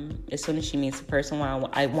 as soon as she meets a person, well,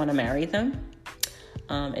 I want to marry them.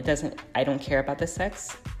 I don't care about the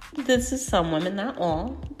sex. This is some women, not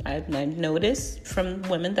all. I've noticed from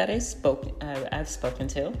women that I've spoken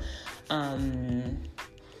to.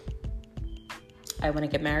 I want to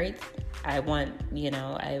get married. I want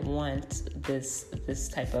this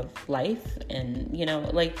type of life, and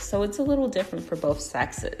so it's a little different for both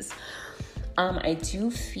sexes. I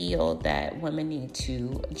do feel that women need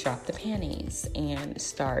to drop the panties and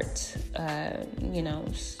start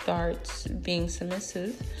being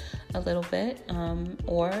submissive a little bit,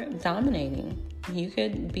 or dominating. You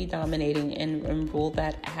could be dominating and rule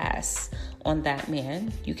that ass on that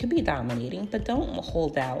man. You could be dominating, but don't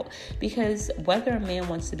hold out, because whether a man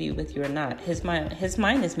wants to be with you or not, his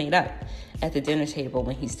mind is made up at the dinner table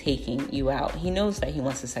when he's taking you out. He knows that he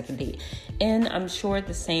wants a second date, and I'm sure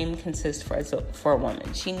the same consists for a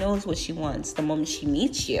woman. She knows what she wants the moment she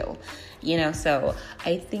meets you. So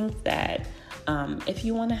I think that if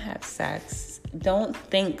you want to have sex, don't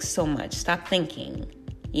think so much. Stop thinking.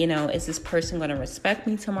 Is this person going to respect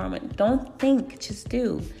me tomorrow? Don't think, just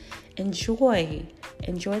do. Enjoy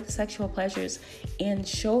the sexual pleasures and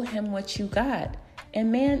show him what you got. And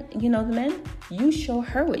man, the men, you show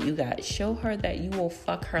her what you got. Show her that you will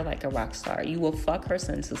fuck her like a rock star. You will fuck her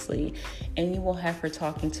senselessly, and you will have her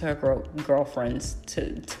talking to her girlfriends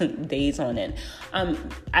to days on end.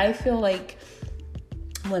 I feel like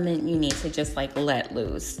women, you need to just let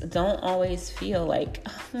loose. Don't always feel like,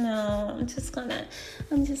 oh, no, I'm just gonna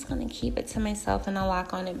keep it to myself and I'll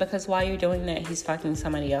lock on it, because while you're doing that, he's fucking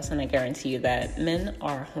somebody else, and I guarantee you that men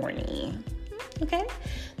are horny. Okay?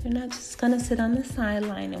 They're not just gonna sit on the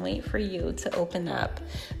sideline and wait for you to open up.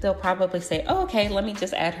 They'll probably say, oh, okay, let me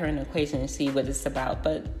just add her in the equation and see what it's about.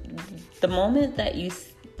 But the moment that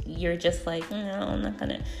you're just like, no, I'm not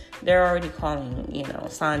gonna, they're already calling,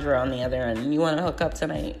 Sandra on the other end. You want to hook up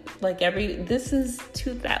tonight? This is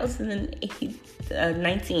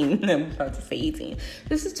 2019. I'm about to say 18.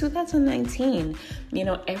 This is 2019.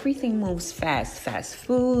 Everything moves fast. Fast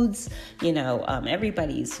foods,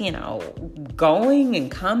 everybody's, going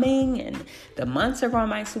and coming, and the months are going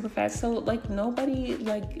by super fast. So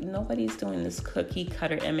nobody's doing this cookie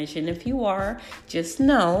cutter image. And if you are, just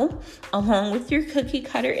know, along with your cookie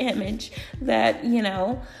cutter image, that,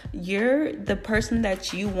 you're the person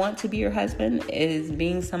that you want to be your husband is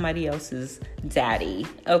being somebody else's daddy.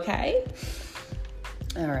 Okay?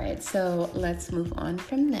 All right, so let's move on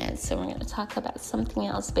from that. So we're going to talk about something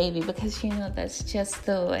else, baby, because that's just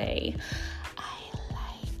the way I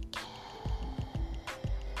like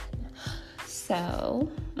it.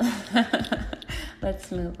 So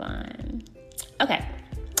let's move on. Okay,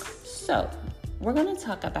 so we're going to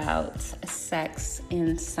talk about sex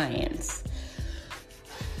and science.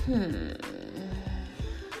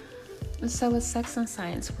 So with sex and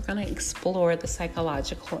science, we're going to explore the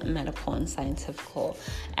psychological and medical and scientific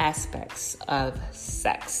aspects of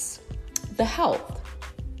sex. The health.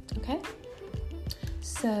 Okay?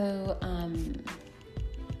 So,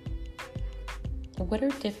 what are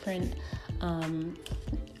different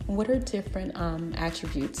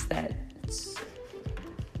attributes that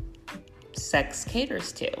sex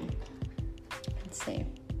caters to? Let's see.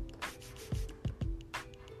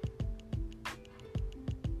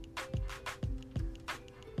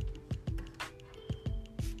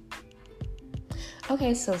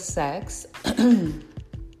 Okay, so sex,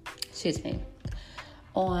 excuse me,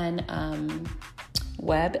 on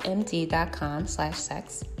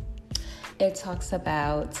webmd.com/sex, it talks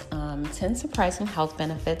about 10 surprising health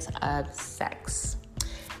benefits of sex.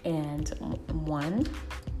 And one,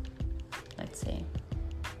 let's see,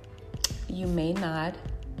 you may nod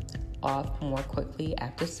off more quickly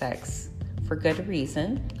after sex for good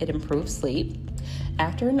reason. It improves sleep.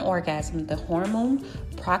 After an orgasm, the hormone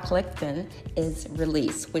prolactin is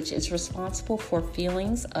released, which is responsible for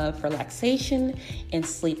feelings of relaxation and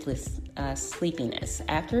sleepiness.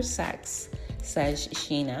 After sex, says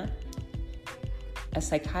Xraina, a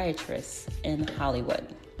psychiatrist in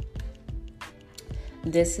Hollywood.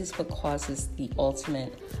 This is what causes the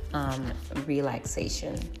ultimate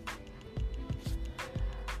relaxation.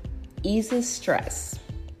 Eases stress.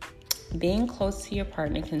 Being close to your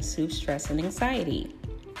partner can soothe stress and anxiety.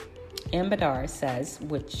 Ambadar says,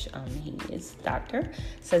 which he is a doctor,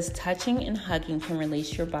 says touching and hugging can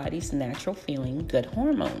release your body's natural feeling good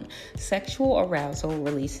hormone. Sexual arousal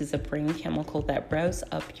releases a brain chemical that revs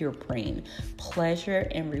up your brain, pleasure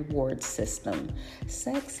and reward system.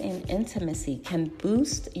 Sex and intimacy can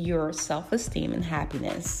boost your self-esteem and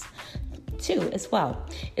happiness too as well.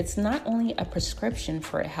 It's not only a prescription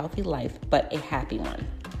for a healthy life, but a happy one.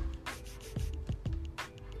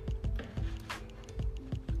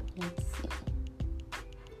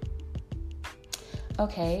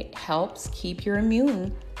 Okay, helps keep your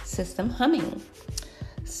immune system humming.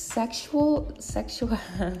 Sexually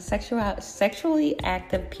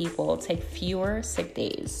active people take fewer sick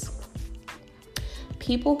days.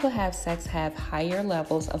 People who have sex have higher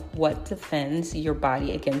levels of what defends your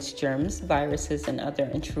body against germs, viruses, and other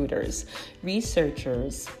intruders.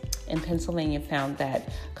 Researchers in Pennsylvania found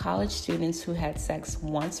that college students who had sex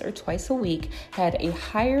once or twice a week had a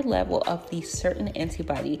higher level of the certain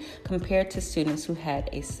antibody compared to students who had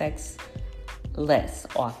a sex less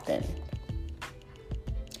often.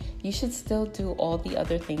 You should still do all the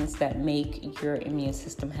other things that make your immune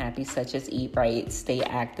system happy, such as eat right, stay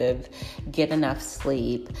active, get enough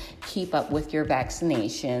sleep, keep up with your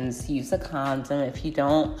vaccinations, use a condom if you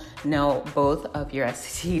don't know both of your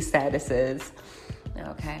STD statuses.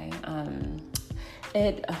 Okay.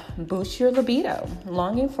 It boosts your libido.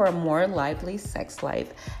 Longing for a more lively sex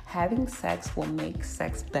life, having sex will make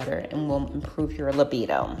sex better and will improve your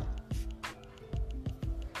libido.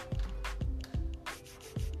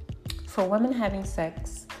 For women having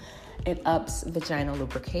sex, it ups vaginal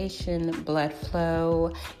lubrication, blood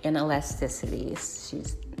flow, and elasticity,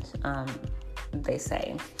 they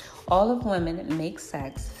say. All of women make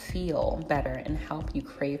sex feel better and help you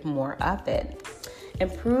crave more of it.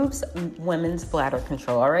 Improves women's bladder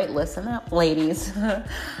control. All right, listen up, ladies.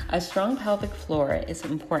 A strong pelvic floor is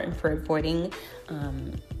important for avoiding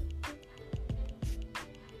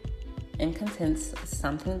incontinence,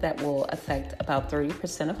 something that will affect about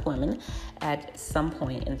 30% of women at some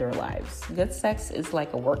point in their lives. Good sex is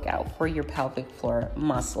like a workout for your pelvic floor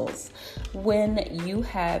muscles. When you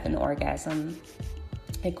have an orgasm,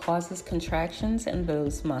 it causes contractions in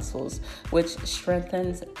those muscles, which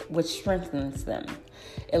strengthens them.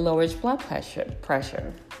 It lowers blood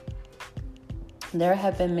pressure. There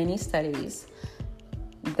have been many studies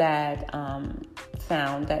that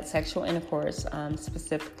found that sexual intercourse,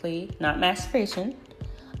 specifically not masturbation,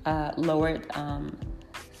 lowered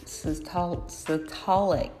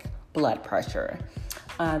systolic blood pressure.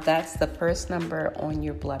 That's the first number on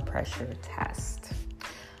your blood pressure test.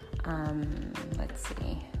 Let's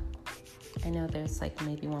see. I know there's like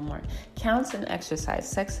maybe one more. Counts in exercise.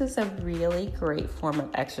 Sex is a really great form of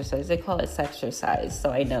exercise. They call it sexercise, so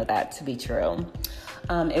I know that to be true.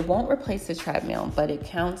 It won't replace the treadmill, but it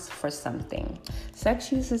counts for something.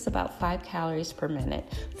 Sex uses about 5 calories per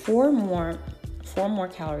minute, 4 more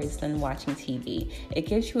calories than watching TV. It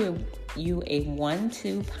gives you a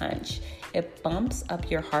 1-2 punch. It bumps up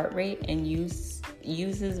your heart rate and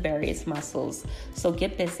uses various muscles. So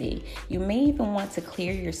get busy. You may even want to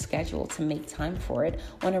clear your schedule to make time for it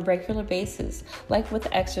on a regular basis. Like with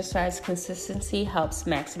exercise, consistency helps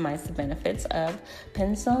maximize the benefits of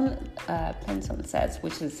Pinzon says,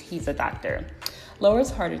 he's a doctor. Lowers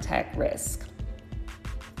heart attack risk.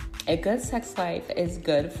 A good sex life is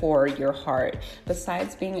good for your heart.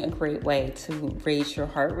 Besides being a great way to raise your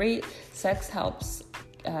heart rate, sex helps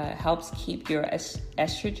keep your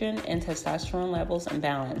estrogen and testosterone levels in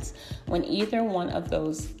balance. When either one of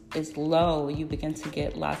those is low, you begin to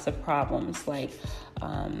get lots of problems like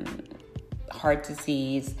heart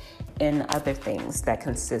disease and other things that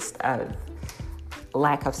consist of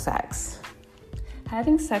lack of sex.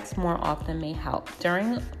 Having sex more often may help.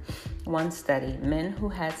 During one study, men who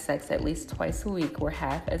had sex at least twice a week were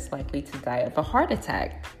half as likely to die of a heart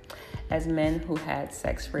attack as men who had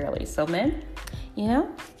sex rarely. So men,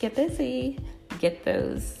 get busy, get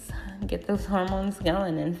those hormones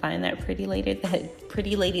going, and find that pretty lady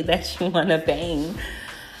that you want to bang.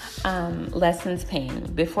 Lessens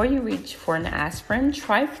pain. Before you reach for an aspirin,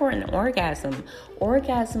 try for an orgasm.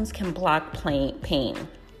 Orgasms can block pain.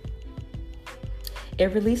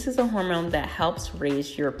 It releases a hormone that helps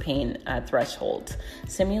raise your pain threshold.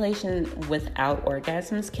 Stimulation without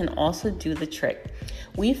orgasms can also do the trick.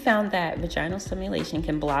 We found that vaginal stimulation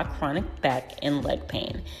can block chronic back and leg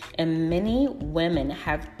pain, and many women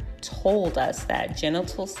have told us that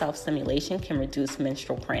genital self-stimulation can reduce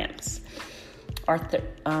menstrual cramps. arthritic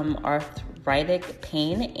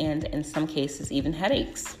pain, and in some cases even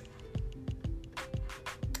headaches.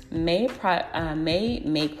 May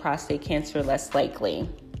make prostate cancer less likely.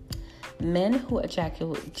 Men who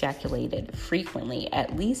ejaculated frequently,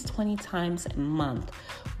 at least 20 times a month,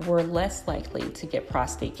 were less likely to get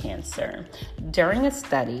prostate cancer. During a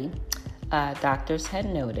study, doctors had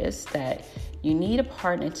noticed that you need a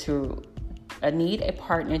partner to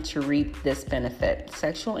reap this benefit.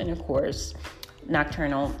 Sexual intercourse,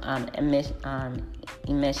 nocturnal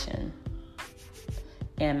emission,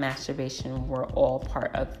 and masturbation were all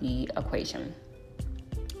part of the equation.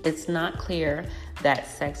 It's not clear that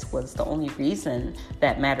sex was the only reason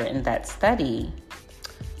that mattered in that study.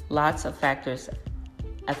 Lots of factors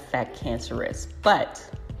affect cancer risk, but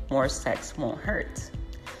more sex won't hurt.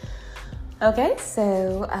 Okay,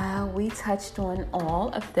 so we touched on all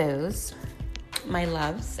of those, my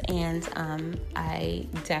loves, and I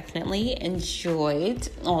definitely enjoyed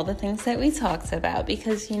all the things that we talked about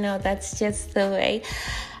because, that's just the way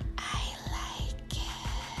I like it.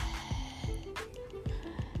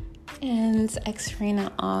 And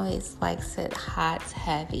Xraina always likes it hot,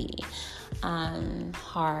 heavy,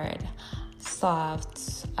 hard,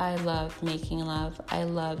 soft. I love making love. I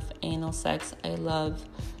love anal sex. I love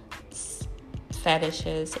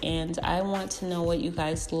fetishes, and I want to know what you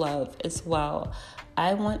guys love as well.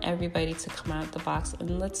 I want everybody to come out of the box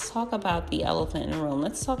and let's talk about the elephant in the room.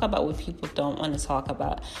 Let's talk about what people don't want to talk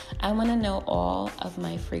about. I want to know all of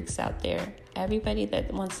my freaks out there. Everybody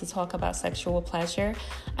that wants to talk about sexual pleasure,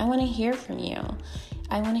 I want to hear from you.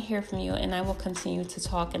 And I will continue to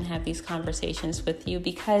talk and have these conversations with you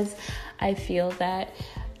because I feel that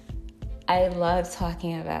I love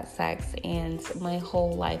talking about sex and my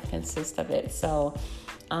whole life consists of it. So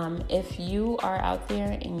if you are out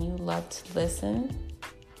there and you love to listen,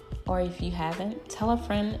 or if you haven't, tell a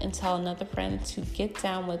friend and tell another friend to get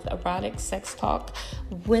down with erotic sex talk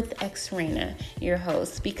with Xraina, your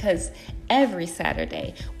host, because every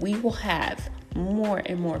Saturday we will have more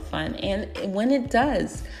and more fun. And when it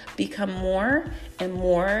does become more and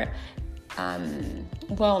more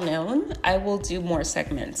well known, I will do more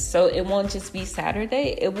segments. So it won't just be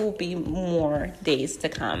Saturday, it will be more days to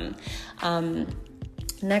come.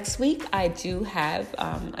 Next week, I do have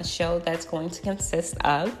a show that's going to consist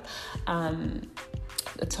of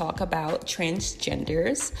talk about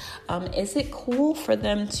transgenders. Is it cool for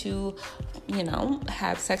them to,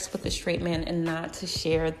 have sex with a straight man and not to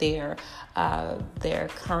share their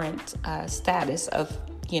current status of,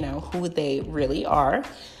 who they really are?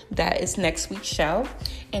 That is next week's show.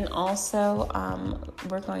 And also,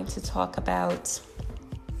 we're going to talk about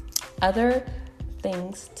other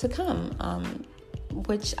things to come,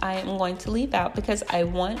 which I am going to leave out because I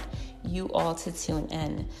want you all to tune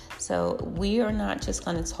in. So we are not just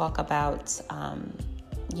going to talk about,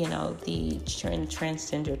 the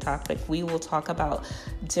transgender topic. We will talk about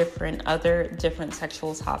different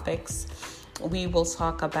sexual topics. We will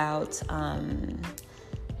talk about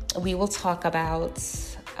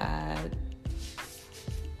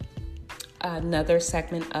another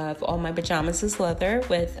segment of All My Pajamas is Leather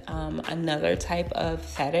with another type of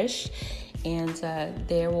fetish. And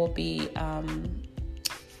there will be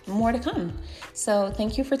more to come. So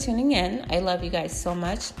thank you for tuning in. I love you guys so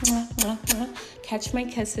much. Catch my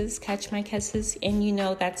kisses. And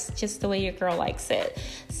that's just the way your girl likes it.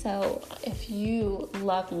 So if you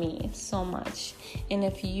love me so much, and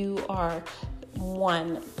if you are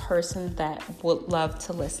one person that would love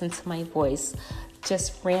to listen to my voice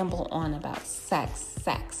just ramble on about sex,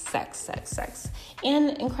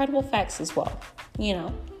 and incredible facts as well,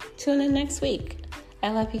 tune in next week. I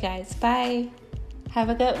love you guys. Bye. Have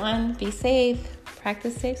a good one. Be safe.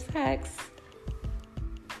 Practice safe sex.